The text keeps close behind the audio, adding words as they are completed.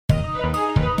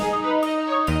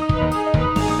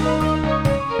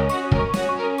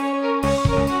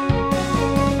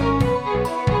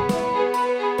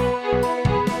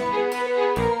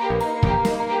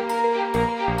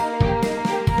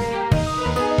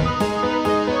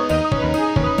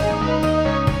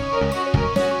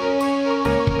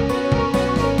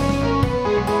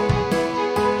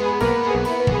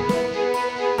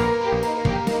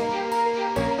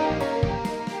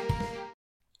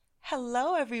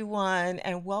everyone,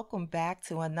 and welcome back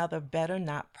to another Better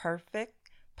Not Perfect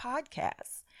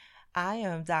podcast. I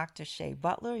am Dr. Shay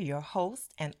Butler, your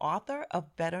host and author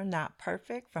of Better Not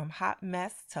Perfect, From Hot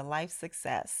Mess to Life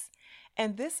Success.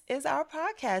 And this is our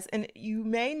podcast, and you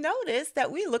may notice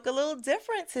that we look a little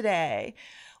different today.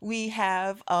 We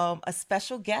have a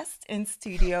special guest in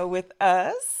studio with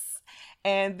us,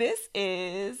 and this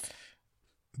is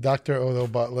Dr. Odo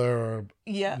Butler, or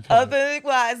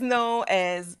otherwise known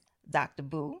as Dr.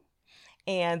 Boo,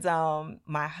 and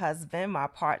my husband, my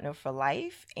partner for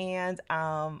life, and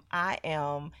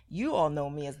you all know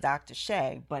me as Dr.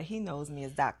 Shay, but he knows me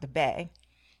as Dr. Bay,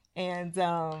 and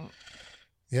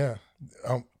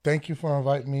thank you for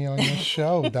inviting me on your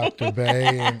show, Dr.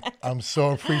 Bay, and I'm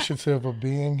so appreciative of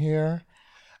being here.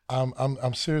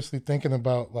 I'm seriously thinking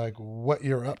about like what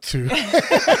you're up to.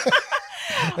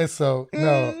 And so,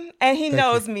 and he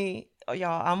knows me,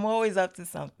 y'all. I'm always up to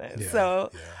something.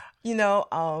 In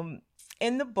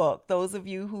the book, those of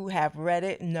you who have read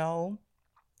it know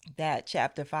that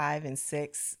chapter 5 and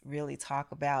 6 really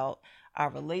talk about our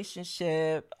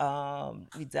relationship.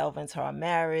 We delve into our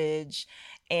marriage.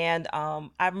 And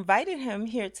I've invited him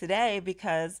here today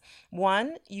because,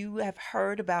 one, you have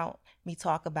heard about me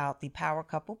talk about the Power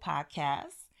Couple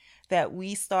podcast that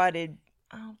we started.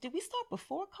 Did we start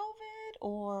before COVID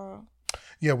or?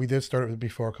 Yeah, we did start it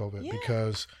before COVID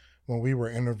because when we were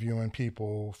interviewing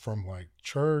people from like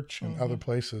church and other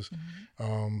places,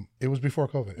 it was before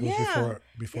COVID. It was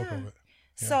before COVID.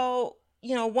 Yeah. So,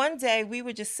 one day we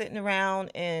were just sitting around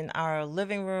in our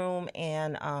living room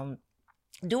and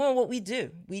doing what we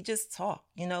do. We just talk,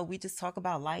 we just talk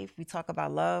about life. We talk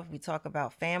about love. We talk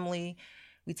about family.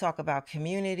 We talk about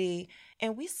community.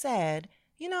 And we said,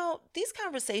 these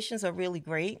conversations are really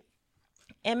great.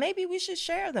 And maybe we should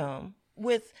share them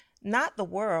with not the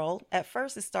world. At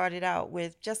first, it started out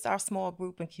with just our small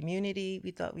group and community. We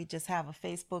thought we'd just have a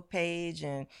Facebook page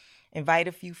and invite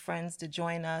a few friends to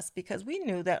join us because we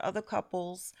knew that other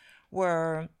couples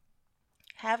were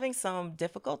having some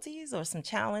difficulties or some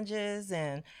challenges,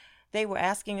 and they were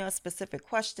asking us specific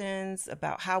questions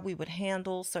about how we would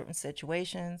handle certain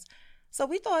situations. So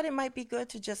we thought it might be good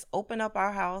to just open up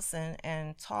our house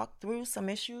and talk through some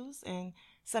issues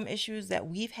that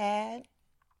we've had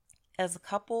as a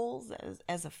couple,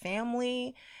 as a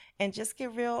family, and just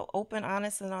get real open,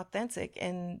 honest, and authentic.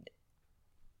 And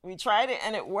we tried it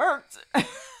and it worked.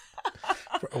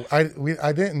 I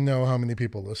didn't know how many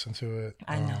people listened to it.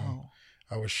 I know.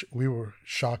 We were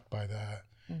shocked by that.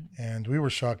 And we were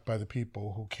shocked by the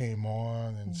people who came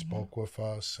on and spoke with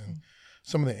us and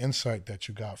some of the insight that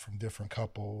you got from different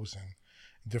couples and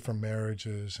different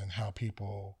marriages and how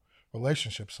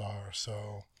relationships are.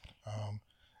 So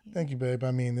thank you, babe.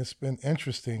 I mean, it's been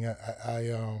interesting.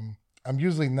 I'm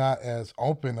usually not as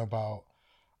open about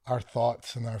our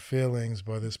thoughts and our feelings,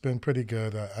 but it's been pretty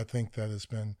good. I think that it's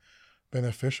been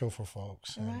beneficial for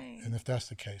folks. And if that's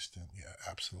the case, then yeah,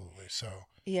 absolutely. So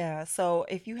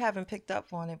if you haven't picked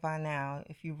up on it by now,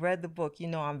 if you've read the book,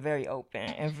 I'm very open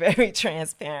and very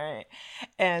transparent.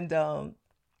 And,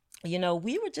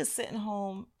 we were just sitting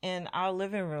home in our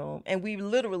living room and we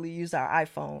literally used our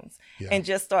iPhones and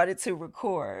just started to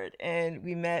record. And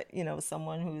we met,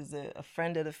 someone who's a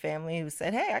friend of the family who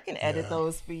said, hey, I can edit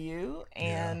those for you.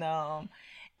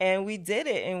 And we did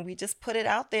it and we just put it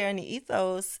out there in the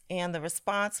ethos and the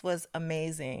response was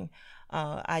amazing.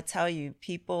 I tell you,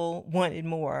 people wanted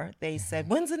more. They said,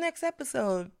 when's the next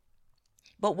episode?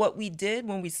 But what we did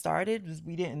when we started was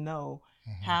we didn't know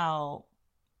how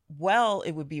well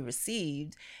it would be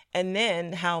received and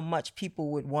then how much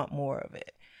people would want more of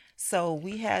it. So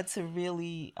we had to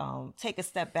really take a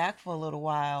step back for a little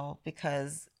while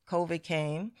because COVID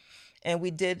came. And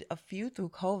we did a few through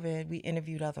COVID. We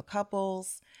interviewed other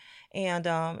couples, and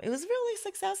it was really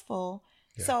successful.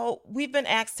 Yeah. So we've been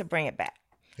asked to bring it back.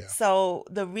 Yeah. So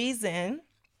the reason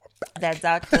that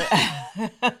Dr.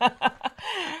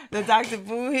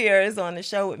 Boo here is on the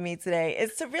show with me today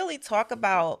is to really talk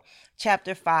about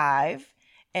chapter 5.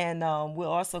 And we're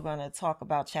also going to talk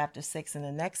about chapter 6 in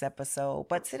the next episode.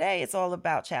 But today it's all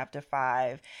about chapter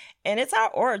 5. And it's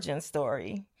our origin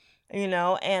story,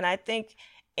 and I think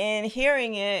in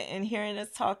hearing it and hearing us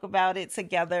talk about it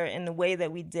together in the way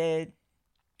that we did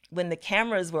when the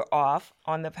cameras were off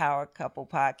on the Power Couple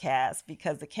podcast,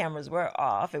 because the cameras were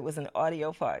off, it was an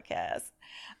audio podcast.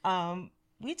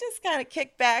 We just kind of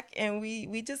kicked back and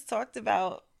we just talked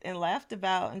about and laughed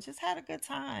about and just had a good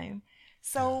time.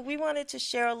 So we wanted to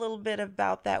share a little bit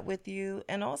about that with you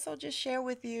and also just share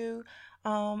with you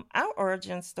our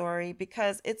origin story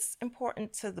because it's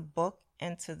important to the book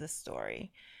and to the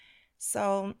story.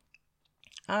 So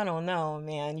I don't know,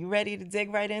 man. You ready to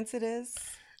dig right into this?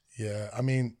 Yeah, I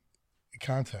mean,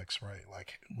 context, right?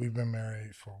 Like we've been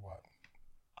married for what?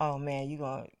 Oh man, you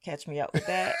gonna catch me up with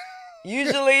that?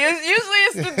 Usually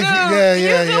it's the dude. Yeah, yeah,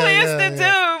 yeah, Usually it's yeah, the yeah. dude.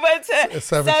 But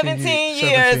 17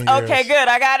 years. 17 Okay, years. good.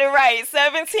 I got it right.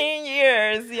 17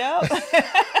 years. Yep.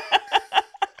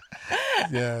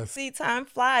 Yes. See, time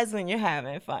flies when you're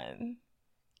having fun.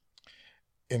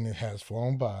 And it has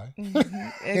flown by.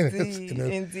 Indeed,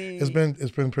 indeed.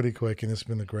 It's been pretty quick, and it's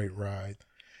been a great ride.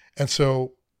 And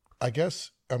so, I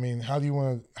guess, I mean, how do you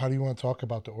want to talk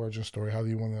about the origin story? How do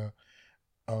you want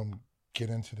to get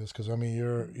into this? Because I mean,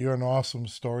 you're an awesome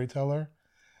storyteller,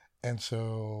 and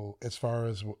so as far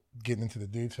as getting into the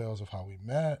details of how we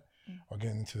met, or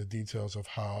getting into the details of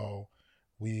how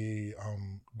we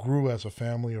grew as a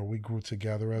family, or we grew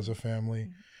together as a family,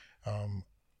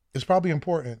 it's probably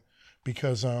important.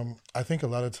 Because I think a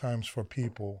lot of times for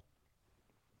people,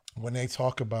 when they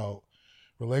talk about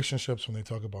relationships, when they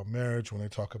talk about marriage, when they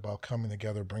talk about coming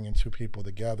together, bringing two people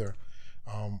together,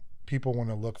 people want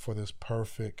to look for this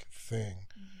perfect thing.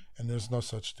 And there's no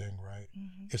such thing, right?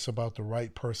 It's about the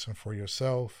right person for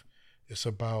yourself. It's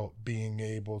about being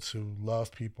able to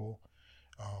love people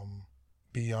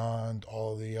beyond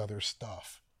all the other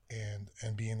stuff,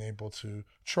 and being able to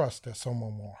trust that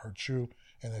someone won't hurt you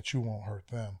and that you won't hurt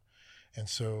them. And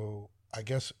so I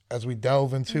guess as we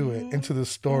delve into it, into the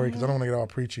story, because I don't want to get all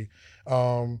preachy,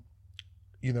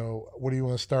 you know, what do you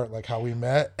want to start? Like how we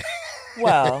met?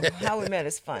 Well, how we met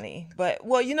is funny. But,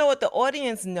 well, you know what? The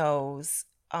audience knows,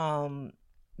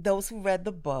 those who read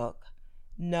the book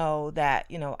know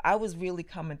that, you know, I was really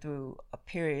coming through a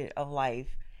period of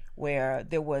life where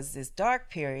there was this dark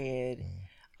period,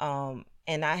 and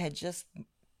I had just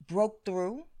broke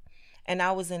through, and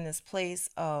I was in this place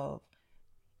of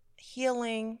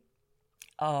healing,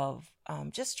 of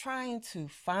just trying to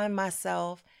find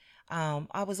myself.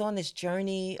 I was on this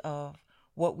journey of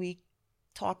what we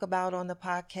talk about on the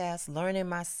podcast, learning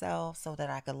myself so that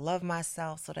I could love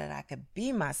myself, so that I could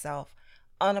be myself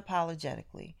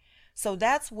unapologetically. So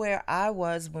that's where I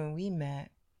was when we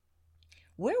met.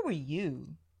 Where were you,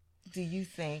 do you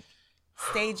think,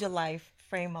 stage of life,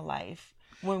 frame of life,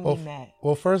 when we met?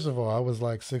 Well, first of all, I was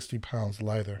like 60 pounds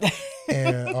lighter.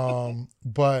 And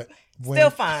but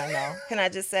still fine though. Can I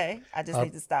just say? I just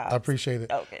need to stop. I appreciate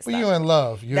it. Okay. Well, you're in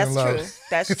love. That's in love. True.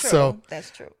 That's true. So,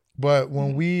 that's true. But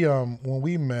when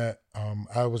we met,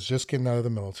 I was just getting out of the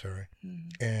military,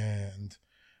 and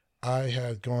I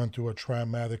had gone through a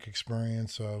traumatic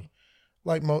experience of,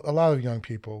 like a lot of young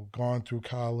people, gone through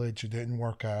college, it didn't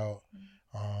work out,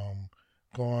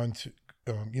 gone to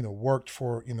worked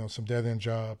for some dead end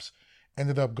jobs,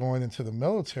 ended up going into the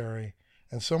military.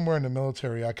 And somewhere in the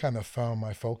military, I kind of found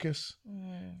my focus.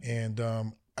 And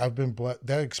I've been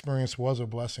that experience was a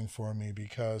blessing for me,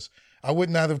 because I would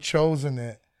not have chosen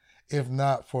it if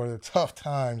not for the tough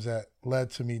times that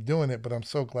led to me doing it. But I'm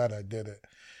so glad I did it.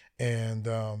 And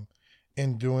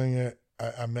in doing it,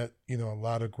 I met a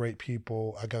lot of great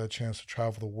people. I got a chance to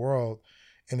travel the world,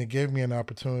 and it gave me an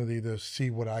opportunity to see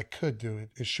what I could do.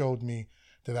 It showed me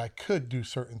that I could do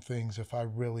certain things if I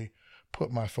really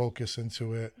put my focus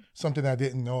into it, something I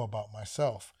didn't know about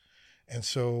myself. And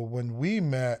so when we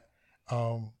met,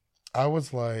 I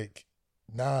was like,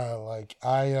 nah, like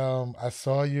I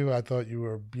saw you, I thought you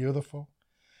were beautiful.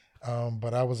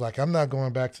 But I was like, I'm not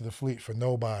going back to the fleet for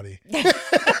nobody.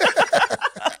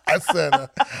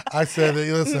 I said,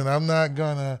 listen, I'm not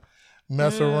gonna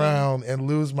mess around and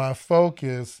lose my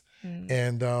focus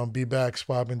and be back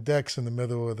swabbing decks in the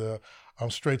middle of the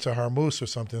Straits of Hormuz or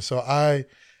something. So I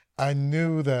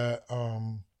knew that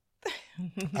I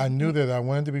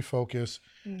wanted to be focused,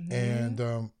 and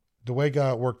the way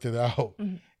God worked it out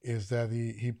is that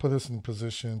he put us in a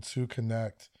position to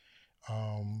connect.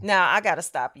 Now I got to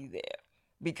stop you there,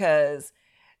 because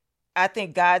I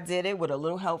think God did it with a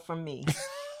little help from me.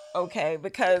 Okay,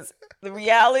 because the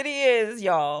reality is,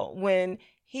 y'all, when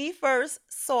he first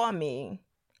saw me,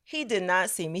 he did not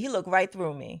see me. He looked right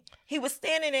through me. He was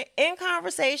standing in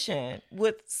conversation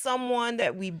with someone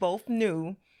that we both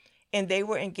knew, and they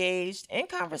were engaged in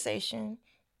conversation.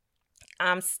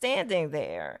 I'm standing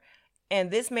there, and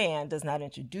this man does not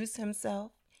introduce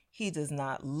himself. He does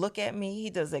not look at me. He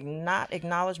does not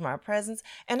acknowledge my presence.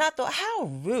 And I thought, how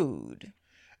rude.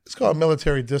 It's called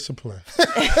military discipline.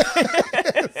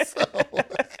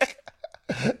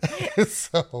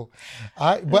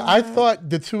 I thought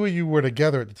the two of you were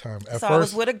together at the time. At first, I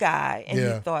was with a guy, and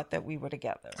he thought that we were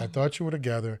together. I thought you were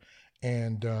together,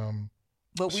 and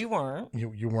but we weren't.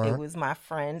 You weren't. It was my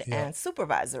friend and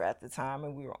supervisor at the time,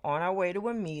 and we were on our way to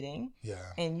a meeting. Yeah.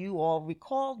 And you all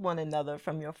recalled one another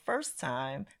from your first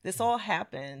time. This all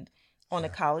happened on a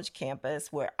college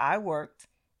campus where I worked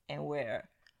and where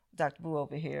Dr. Boo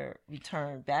over here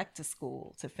returned back to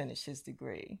school to finish his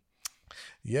degree.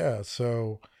 Yeah,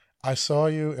 so I saw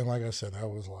you, and like I said, I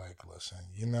was like, listen,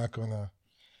 you're not gonna,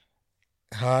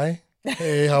 hi,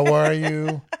 hey, how are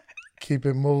you? Keep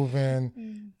it moving.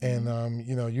 Mm-hmm. And,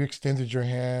 you extended your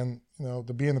hand,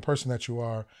 to being the person that you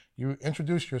are. You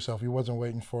introduced yourself. You wasn't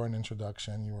waiting for an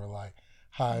introduction. You were like,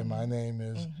 hi, my name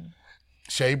is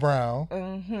Shay Brown.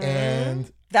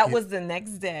 And that was the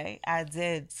next day I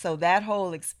did. So that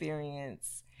whole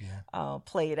experience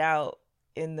played out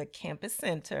in the campus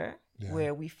center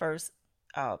where we first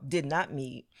did not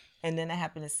meet. And then I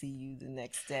happened to see you the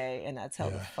next day, and I tell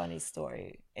the funny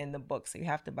story in the book. So you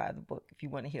have to buy the book if you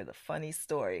want to hear the funny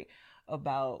story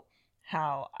about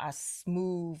how I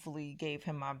smoothly gave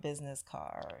him my business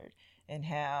card and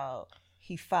how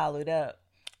he followed up.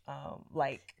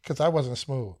 Because I wasn't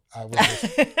smooth. I was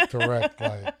just direct.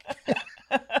 Like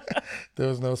there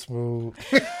was no smooth.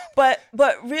 but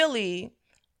really,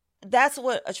 that's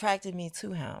what attracted me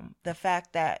to him. The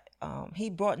fact that he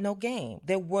brought no game.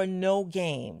 There were no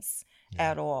games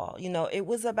at all. It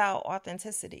was about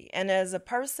authenticity. And as a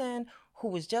person who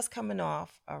was just coming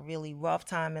off a really rough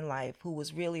time in life, who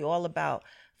was really all about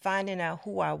finding out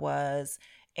who I was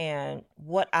and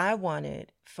what I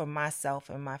wanted for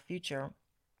myself and my future,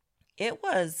 it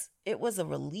was a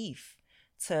relief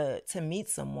to meet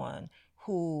someone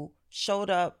who showed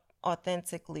up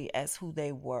authentically as who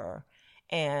they were.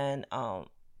 And from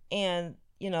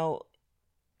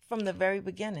the very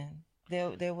beginning,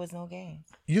 there was no games.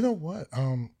 You know what?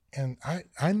 And I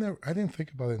didn't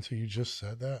think about it until you just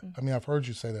said that. I mean, I've heard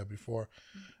you say that before,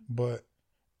 but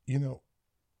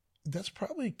that's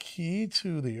probably key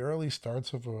to the early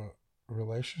starts of a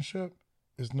relationship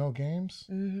is no games.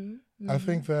 I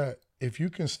think that if you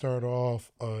can start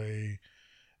off a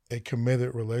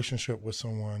committed relationship with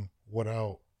someone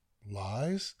without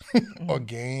lies or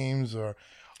games or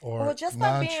just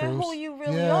by being who you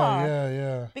really are.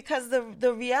 Yeah. Because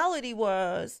the reality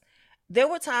was there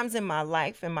were times in my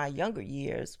life in my younger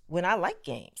years when I liked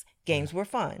games. Games were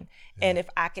fun. Yeah. And if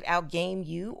I could outgame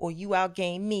you or you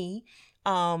outgame me,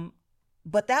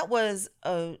 but that was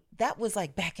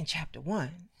like back in chapter 1,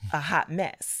 a hot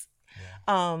mess.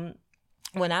 Yeah.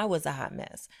 When I was a hot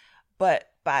mess. But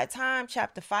by the time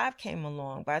chapter 5 came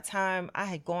along, by the time I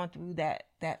had gone through that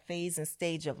phase and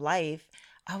stage of life,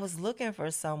 I was looking for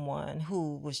someone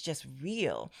who was just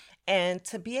real. And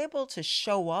to be able to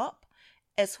show up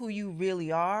as who you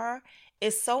really are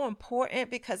is so important,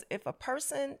 because if a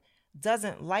person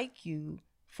doesn't like you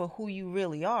for who you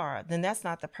really are, then that's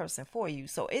not the person for you.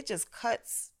 So it just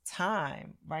cuts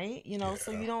time, right?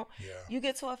 So you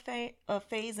get to a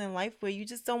phase in life where you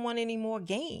just don't want any more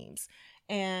games.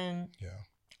 And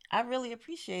I really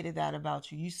appreciated that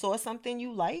about you. You saw something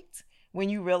you liked when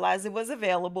you realized it was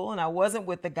available, and I wasn't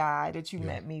with the guy that you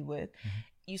met me with.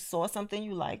 You saw something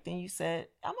you liked and you said,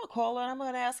 I'm going to call her and I'm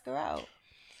going to ask her out.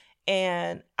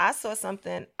 And I saw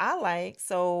something I liked.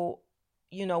 So,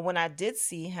 when I did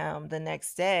see him the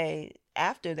next day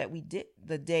after that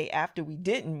the day after we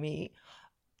didn't meet,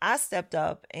 I stepped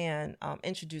up and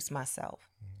introduced myself.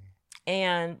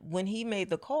 And when he made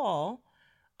the call,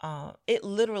 it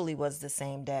literally was the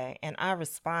same day. And I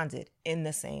responded in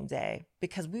the same day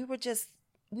because we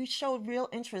showed real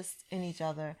interest in each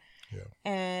other. Yeah.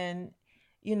 And,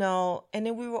 and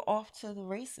then we were off to the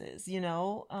races,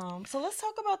 So let's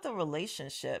talk about the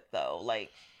relationship though.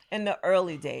 Like in the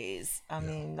early days, I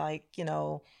mean, like, we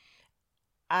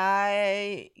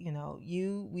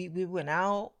went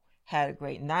out, had a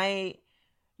great night.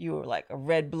 You were like a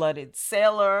red-blooded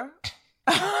sailor.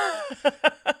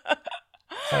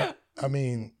 I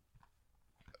mean,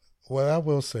 what I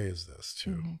will say is this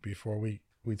too, before we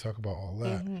talk about all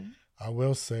that, I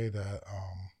will say that,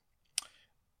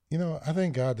 I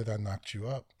thank God that I knocked you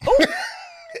up.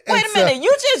 Wait a minute,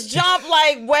 you just jumped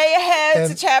like way ahead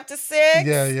to chapter 6?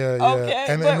 Yeah. Okay.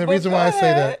 And the reason why I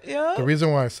say that, the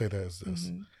reason why I say that is this,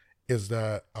 is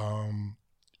that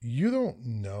you don't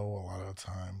know a lot of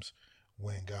times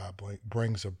when God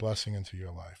brings a blessing into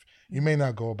your life. You may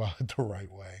not go about it the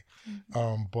right way,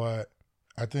 but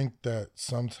I think that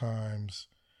sometimes,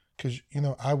 because,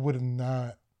 I would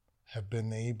not have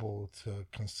been able to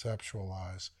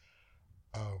conceptualize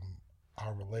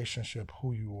our relationship,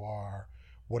 who you are,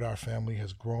 what our family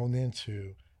has grown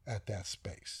into at that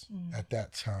space, at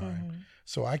that time.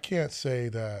 So I can't say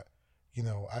that,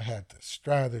 I had this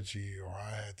strategy or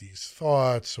I had these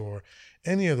thoughts or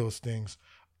any of those things.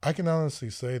 I can honestly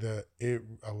say that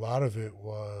a lot of it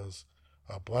was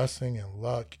a blessing and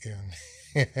luck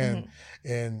and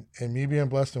me being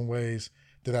blessed in ways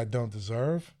that I don't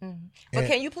deserve. But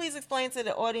can you please explain to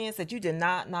the audience that you did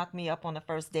not knock me up on the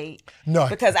first date? No,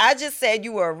 Because I just said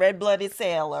you were a red-blooded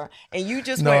sailor, and you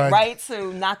just No, went right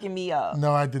to knocking me up.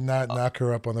 no, I did not knock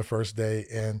her up on the first date,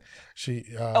 and she.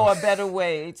 Or a better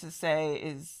way to say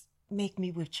is make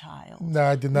me with child. No,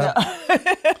 I did not.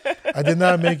 I did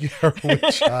not make her with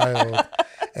child,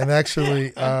 and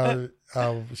actually,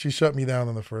 she shut me down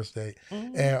on the first date,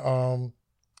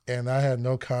 and I had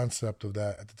no concept of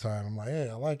that at the time. I'm like, hey,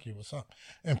 I like you. What's up?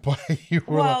 And but you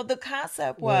were Well, like, the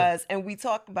concept was, and we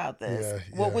talked about this.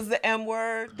 Yeah, What yeah. was the M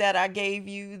word that I gave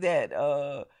you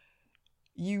that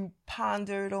you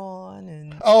pondered on?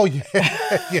 And oh yeah,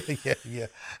 yeah.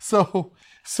 So,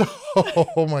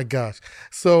 oh my gosh.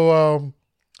 So,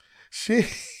 she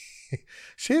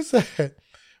said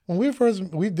when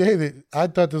we dated, I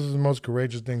thought this was the most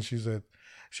courageous thing she said.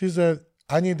 She said,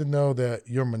 I need to know that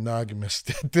you're monogamous,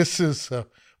 that this is a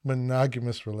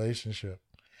monogamous relationship.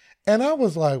 And I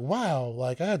was like, wow,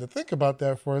 like I had to think about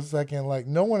that for a second. Like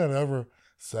no one had ever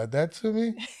said that to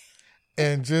me.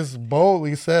 And just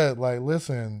boldly said, like,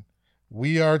 listen,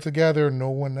 we are together, no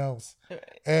one else.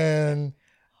 And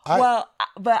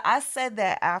but I said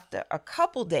that after a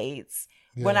couple dates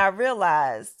when I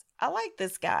realized I like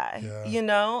this guy,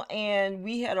 and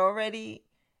we had already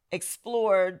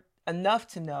explored enough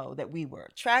to know that we were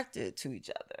attracted to each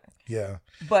other. Yeah.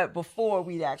 But before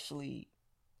we'd actually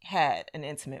had an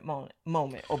intimate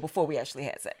moment or before we actually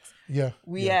had sex. Yeah.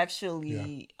 We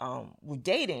actually were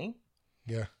dating.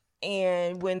 Yeah.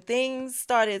 And when things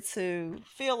started to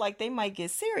feel like they might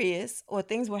get serious or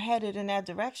things were headed in that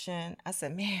direction, I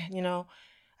said, man,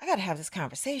 I got to have this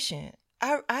conversation.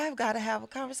 I've got to have a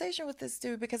conversation with this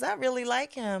dude because I really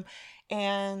like him.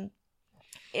 And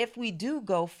if we do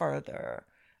go further,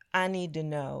 I need to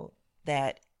know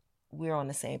that we're on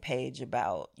the same page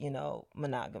about,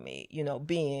 monogamy,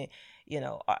 being,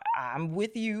 I'm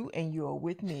with you and you're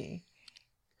with me.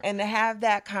 And to have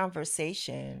that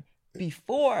conversation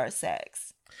before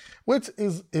sex. Which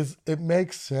is it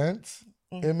makes sense.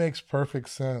 Mm-hmm. It makes perfect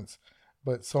sense.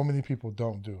 But so many people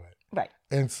don't do it. Right.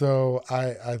 And so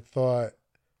I thought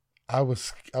I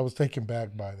was taken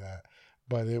back by that.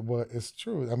 But it's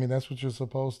true. I mean, that's what you're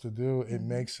supposed to do. It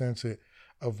makes sense. It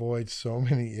avoids so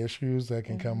many issues that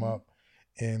can come up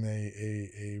in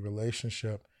a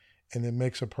relationship. And it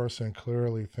makes a person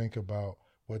clearly think about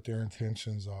what their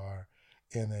intentions are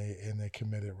in a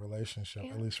committed relationship,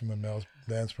 at least from the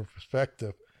man's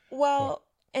perspective. Well,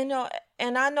 and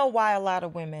I know why a lot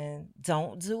of women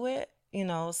don't do it,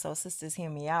 so sisters, hear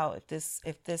me out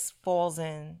if this falls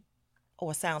in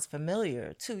or sounds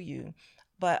familiar to you.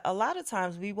 But a lot of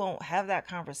times we won't have that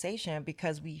conversation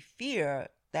because we fear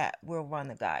that we'll run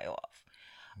the guy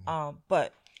off.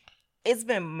 But it's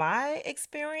been my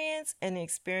experience and the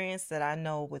experience that I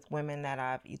know with women that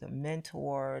I've either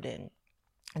mentored and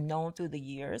known through the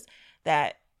years,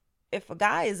 that if a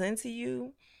guy is into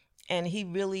you and he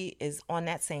really is on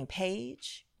that same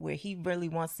page where he really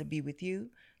wants to be with you,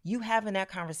 you having that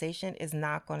conversation is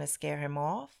not going to scare him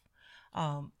off.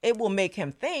 It will make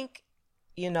him think,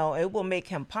 it will make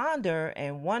him ponder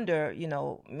and wonder,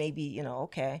 maybe,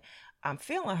 okay, I'm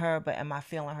feeling her, but am I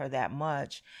feeling her that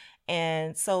much?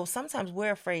 And so sometimes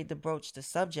we're afraid to broach the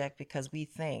subject because we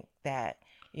think that,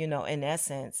 in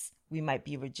essence, we might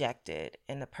be rejected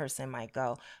and the person might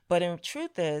go. But the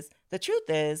truth is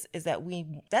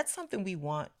that that's something we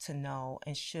want to know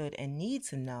and should and need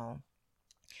to know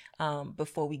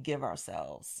before we give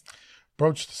ourselves.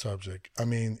 Broach the subject. I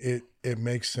mean, it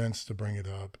makes sense to bring it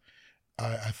up.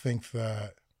 I think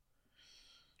that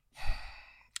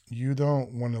you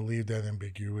don't want to leave that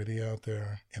ambiguity out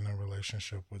there in a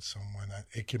relationship with someone.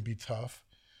 It can be tough,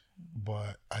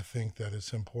 but I think that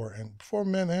it's important for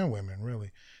men and women,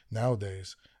 really,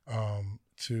 nowadays,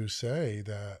 to say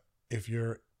that if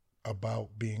you're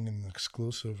about being in an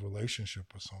exclusive relationship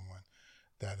with someone,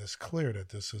 that it's clear that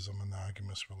this is a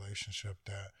monogamous relationship,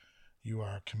 that you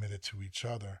are committed to each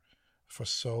other for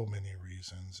so many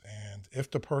reasons. And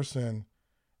if the person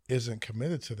isn't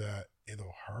committed to that,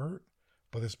 it'll hurt.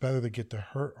 But it's better to get the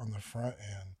hurt on the front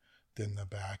end than the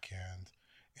back end.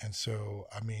 And so,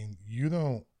 I mean,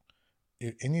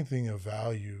 anything of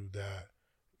value that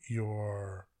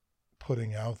you're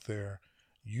putting out there,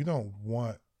 you don't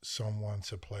want someone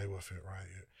to play with it, right?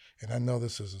 And I know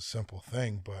this is a simple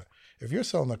thing, but if you're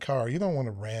selling a car, you don't want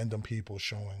random people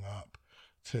showing up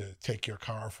to take your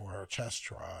car for a test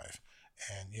drive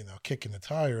and, kicking the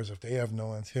tires if they have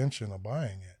no intention of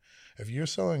buying it. If you're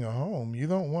selling a home, you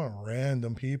don't want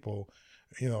random people,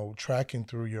 tracking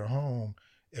through your home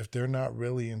if they're not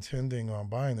really intending on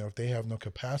buying it, if they have no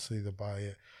capacity to buy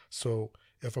it. So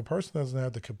if a person doesn't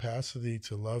have the capacity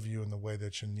to love you in the way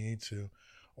that you need to,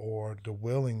 or the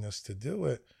willingness to do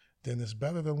it, then it's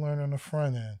better to learn on the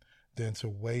front end than to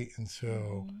wait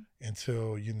until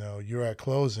you're at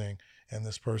closing and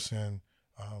this person,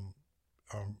 um,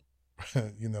 um,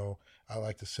 I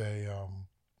like to say,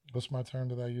 what's my term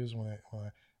that I use when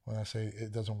I say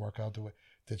it doesn't work out the way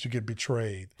that you get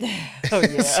betrayed. Oh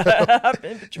yeah, So, I've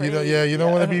been betrayed. You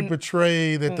don't want to be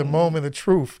betrayed at the moment of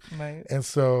truth. Right. And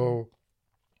so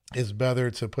it's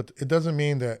better to it doesn't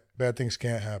mean that bad things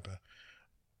can't happen,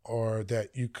 or that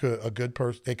a good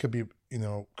person, they could be,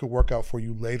 could work out for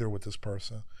you later with this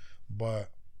person.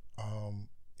 But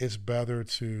it's better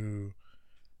to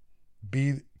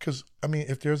because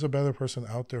if there's a better person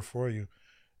out there for you,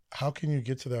 how can you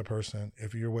get to that person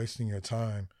if you're wasting your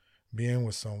time being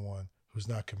with someone who's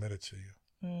not committed to you?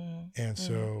 And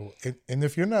so, and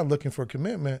if you're not looking for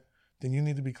commitment, then you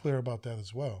need to be clear about that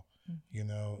as well,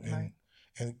 and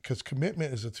because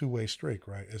commitment is a two-way street,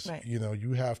 right? It's,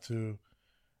 you have to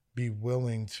be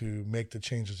willing to make the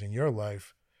changes in your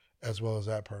life as well as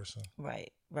that person.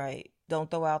 Right.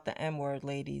 Don't throw out the M word,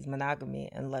 ladies, monogamy,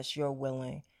 unless you're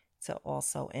willing to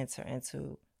also enter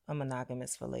into a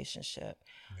monogamous relationship.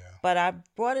 Yeah. But I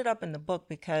brought it up in the book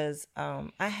because I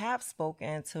have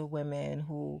spoken to women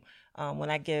who, when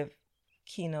I give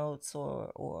keynotes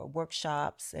or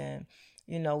workshops, and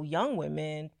young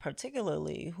women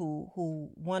particularly who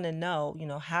want to know,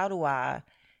 how do I,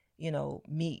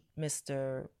 meet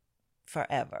Mr.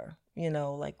 Forever,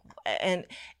 and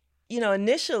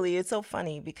initially it's so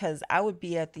funny because I would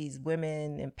be at these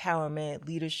women empowerment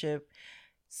leadership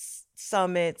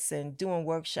summits and doing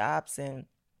workshops, and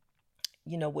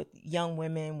with young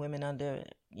women under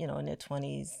in their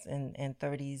 20s and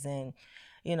 30s, and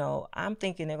I'm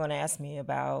thinking they're going to ask me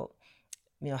about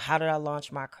how did I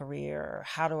launch my career,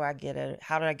 how do I get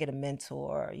a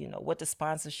mentor, what the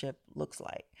sponsorship look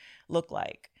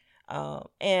like,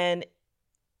 and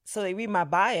so they read my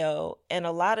bio, and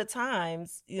a lot of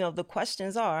times the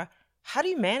questions are, how do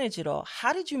you manage it all?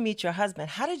 How did you meet your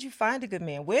husband? How did you find a good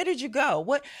man? Where did you go?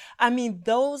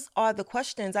 Those are the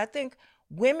questions. I think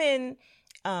women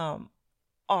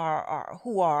are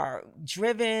who are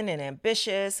driven and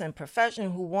ambitious and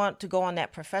professional, who want to go on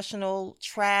that professional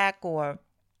track or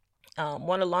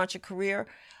want to launch a career.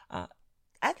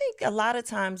 I think a lot of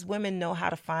times women know how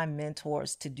to find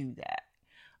mentors to do that.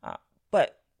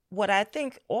 But what I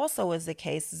think also is the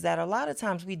case is that a lot of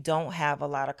times we don't have a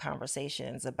lot of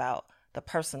conversations about the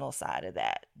personal side of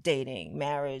that, dating,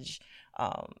 marriage,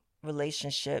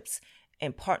 relationships,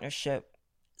 and partnership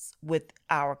with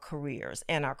our careers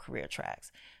and our career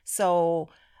tracks. So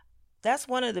that's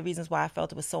one of the reasons why I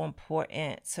felt it was so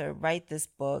important to write this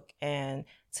book and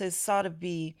to sort of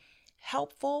be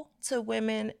helpful to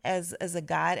women as a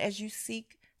guide as you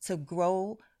seek to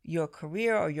grow your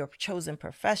career or your chosen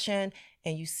profession,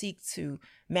 and you seek to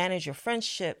manage your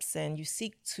friendships, and you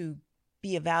seek to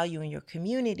be a value in your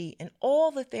community, and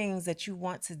all the things that you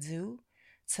want to do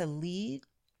to lead.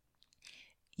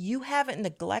 You haven't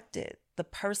neglected the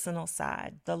personal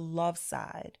side, the love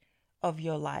side of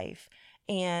your life.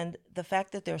 And the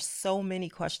fact that there's so many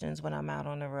questions when I'm out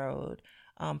on the road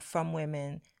from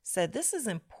women said, this is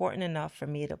important enough for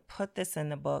me to put this in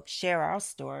the book, share our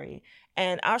story.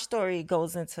 And our story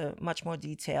goes into much more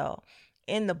detail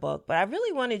in the book. But I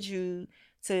really wanted you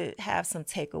to have some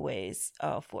takeaways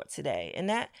for today. And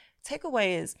that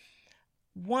takeaway is,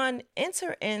 one,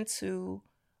 enter into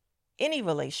any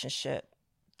relationship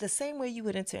the same way you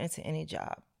would enter into any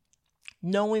job,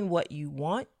 knowing what you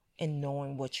want and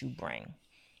knowing what you bring.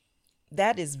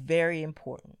 That is very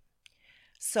important.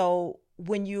 So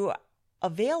when you're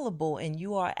available and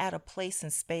you are at a place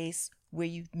and space where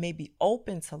you may be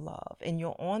open to love and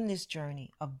you're on this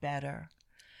journey of better,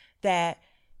 that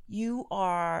you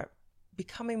are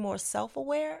becoming more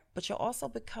self-aware, but you're also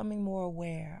becoming more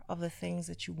aware of the things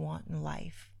that you want in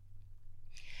life.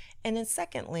 And then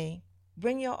secondly,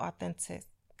 bring your authentic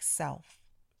self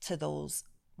to those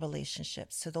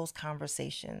relationships, to those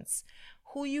conversations.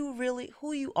 Who you really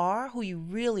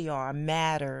are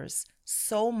matters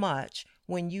so much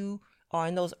when you are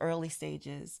in those early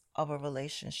stages of a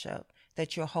relationship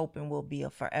that you're hoping will be a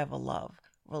forever love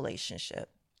relationship.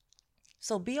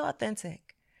 So be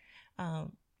authentic.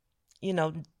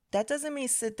 That doesn't mean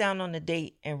sit down on a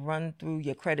date and run through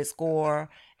your credit score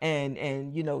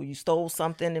and you stole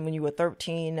something and when you were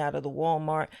 13 out of the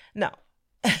Walmart. No,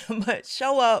 but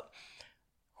show up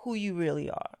who you really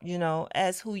are,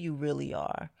 as who you really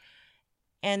are.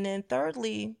 And then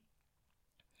thirdly,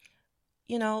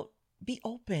 be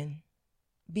open.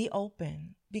 Be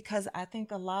open, because I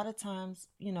think a lot of times,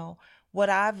 what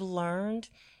I've learned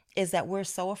is that we're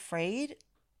so afraid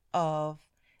of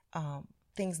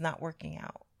things not working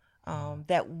out,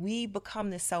 that we become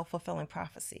this self-fulfilling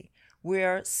prophecy.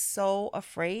 We're so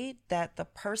afraid that the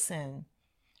person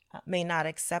may not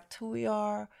accept who we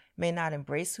are, may not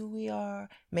embrace who we are,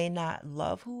 may not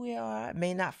love who we are,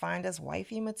 may not find us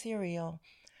wifey material,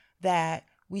 that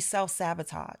we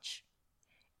self-sabotage.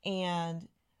 And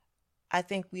I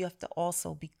think we have to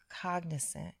also be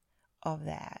cognizant of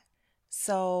that.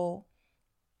 So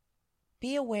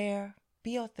be aware,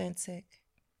 be authentic,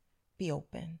 be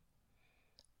open.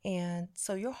 And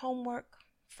so your homework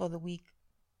for the week,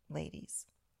 ladies,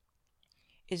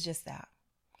 is just that.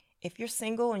 If you're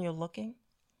single and you're looking,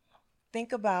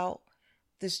 think about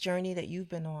this journey that you've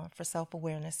been on for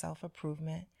self-awareness,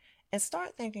 self-improvement, and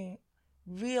start thinking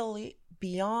really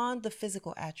beyond the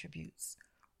physical attributes.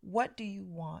 What do you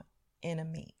want in a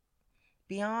mate?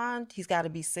 Beyond, he's got to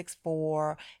be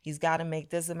 6'4", he's got to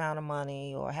make this amount of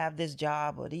money or have this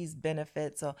job or these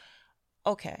benefits. Or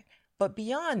okay, but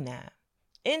beyond that,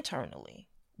 internally,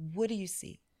 what do you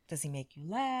see? Does he make you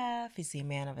laugh? Is he a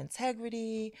man of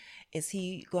integrity? Is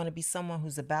he going to be someone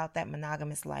who's about that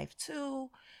monogamous life too?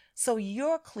 So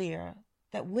you're clear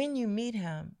that when you meet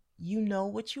him, you know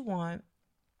what you want.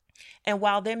 And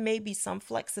while there may be some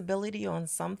flexibility on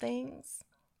some things,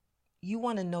 you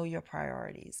want to know your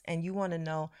priorities, and you want to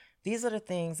know these are the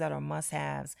things that are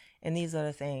must-haves and these are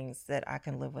the things that I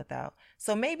can live without.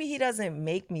 So maybe he doesn't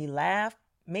make me laugh.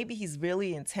 Maybe he's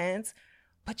really intense,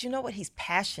 but you know what? He's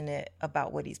passionate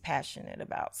about what he's passionate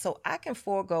about. So I can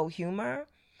forego humor.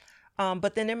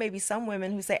 But then there may be some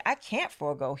women who say, I can't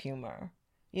forego humor.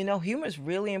 Humor is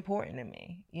really important to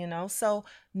me, so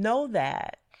know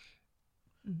that.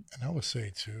 And I would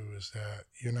say too, is that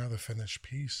you're not a finished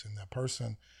piece, and that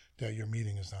person that you're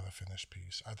meeting is not a finished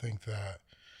piece. I think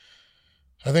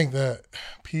that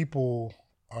people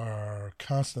are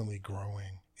constantly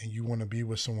growing, and you want to be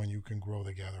with someone you can grow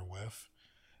together with.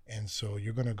 And so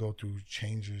you're going to go through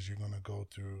changes. You're going to go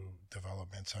through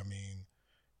developments. I mean,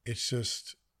 it's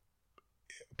just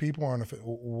people aren't.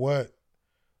 What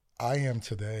I am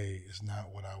today is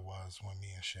not what I was when me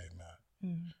and Shay met.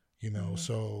 Mm-hmm.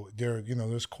 So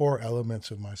there's core elements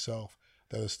of myself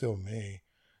that are still me.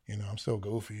 I'm still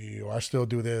goofy, or I still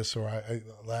do this, or I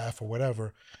laugh or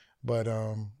whatever. But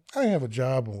I didn't have a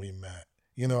job when we met.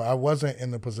 I wasn't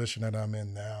in the position that I'm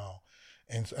in now.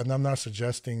 And I'm not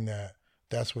suggesting that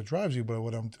that's what drives you, but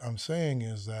what I'm saying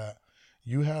is that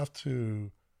you have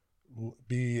to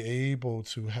be able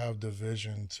to have the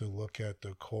vision to look at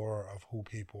the core of who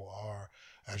people are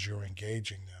as you're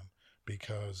engaging them,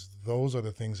 because those are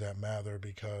the things that matter.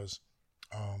 Because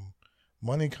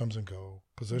money comes and go,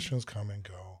 positions come and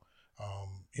go,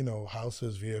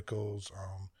 houses, vehicles,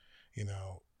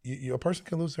 a person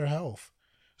can lose their health.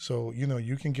 So,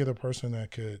 you can get a person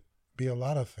that could be a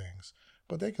lot of things,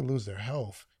 but they could lose their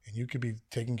health, and you could be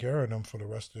taking care of them for the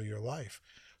rest of your life.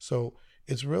 So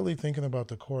it's really thinking about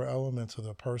the core elements of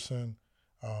the person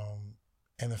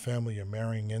and the family you're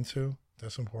marrying into.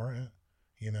 That's important.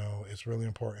 It's really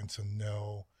important to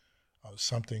know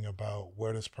something about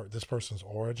where this person's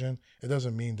origin. It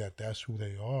doesn't mean that that's who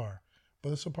they are,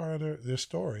 but it's a part of their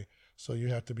story. So you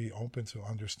have to be open to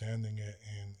understanding it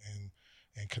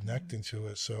and connecting to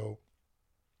it. So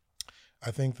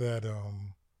I think that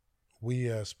we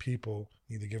as people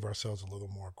need to give ourselves a little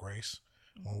more grace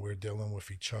when we're dealing with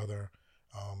each other.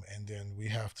 And then we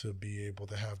have to be able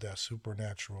to have that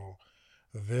supernatural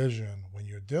vision when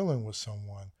you're dealing with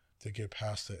someone to get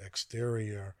past the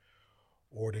exterior,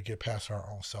 or to get past our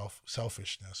own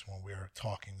selfishness when we're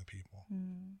talking to people.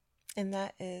 And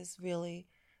that is really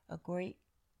a great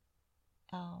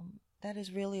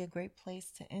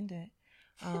place to end it.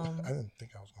 I didn't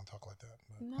think I was going to talk like that.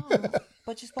 But. No,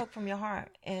 but you spoke from your heart,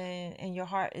 and your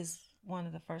heart is one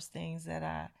of the first things that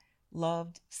I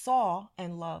saw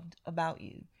and loved about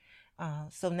you.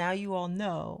 So now you all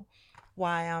know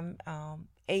why I'm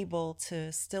able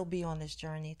to still be on this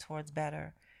journey towards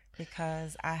better,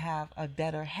 because I have a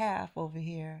better half over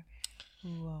here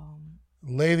who...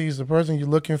 Ladies, the person you're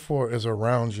looking for is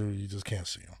around you. You just can't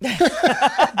see him.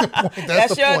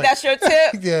 That's your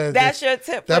tip. Yeah, that's your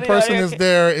tip. That person is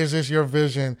there. Is just your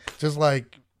vision. Just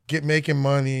like making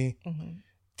money,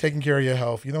 taking care of your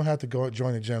health. You don't have to go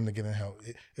join a gym to get in health.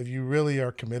 If you really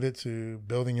are committed to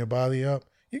building your body up,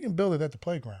 you can build it at the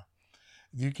playground.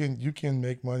 You can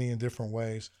make money in different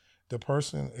ways. The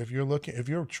person, if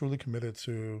you're truly committed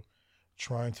to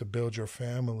trying to build your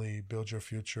family, build your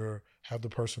future, have the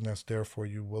person that's there for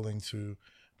you willing to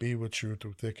be with you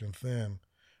through thick and thin,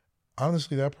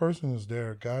 honestly, that person is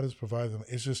there. God has provided them.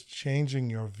 It's just changing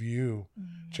your view,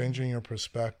 changing your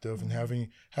perspective, and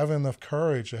having enough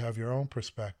courage to have your own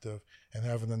perspective and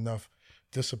having enough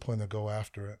discipline to go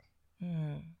after it.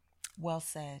 Well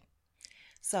said.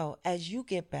 So as you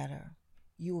get better,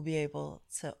 you will be able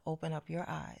to open up your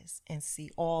eyes and see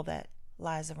all that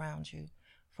lies around you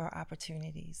for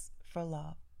opportunities, for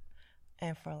love,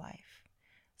 and for life.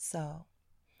 So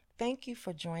thank you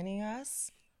for joining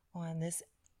us on this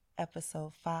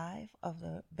episode 5 of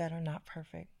the Better Not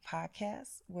Perfect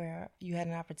podcast, where you had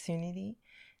an opportunity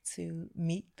to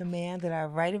meet the man that I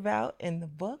write about in the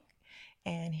book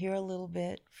and hear a little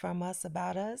bit from us,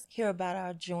 hear about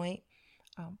our joint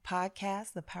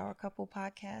podcast, the Power Couple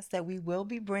podcast, that we will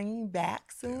be bringing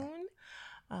back soon.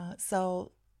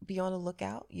 So be on the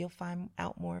lookout. You'll find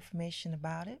out more information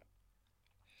about it.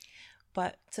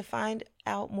 But to find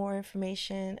out more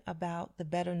information about the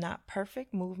Better Not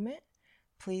Perfect movement,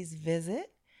 please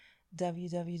visit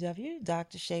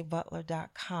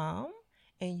www.drshaybutler.com,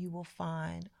 and you will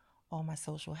find all my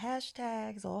social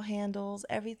hashtags, all handles,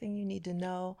 everything you need to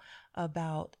know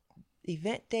about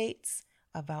event dates,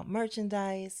 about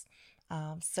merchandise,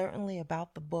 certainly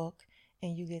about the book,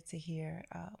 and you get to hear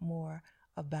more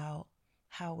about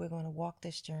how we're going to walk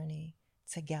this journey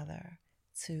together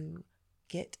to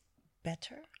get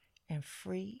better and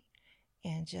free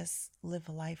and just live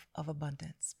a life of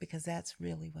abundance, because that's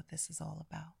really what this is all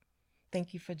about.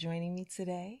 Thank you for joining me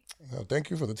today. Thank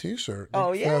you for the T-shirt.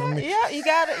 Oh yeah, yeah. You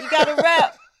gotta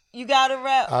rep. You gotta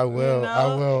rep. I will. You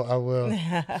know? I will.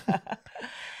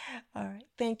 All right.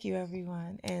 Thank you,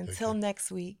 everyone. And until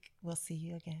next week, we'll see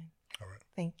you again. All right.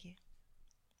 Thank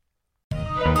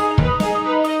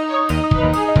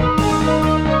you.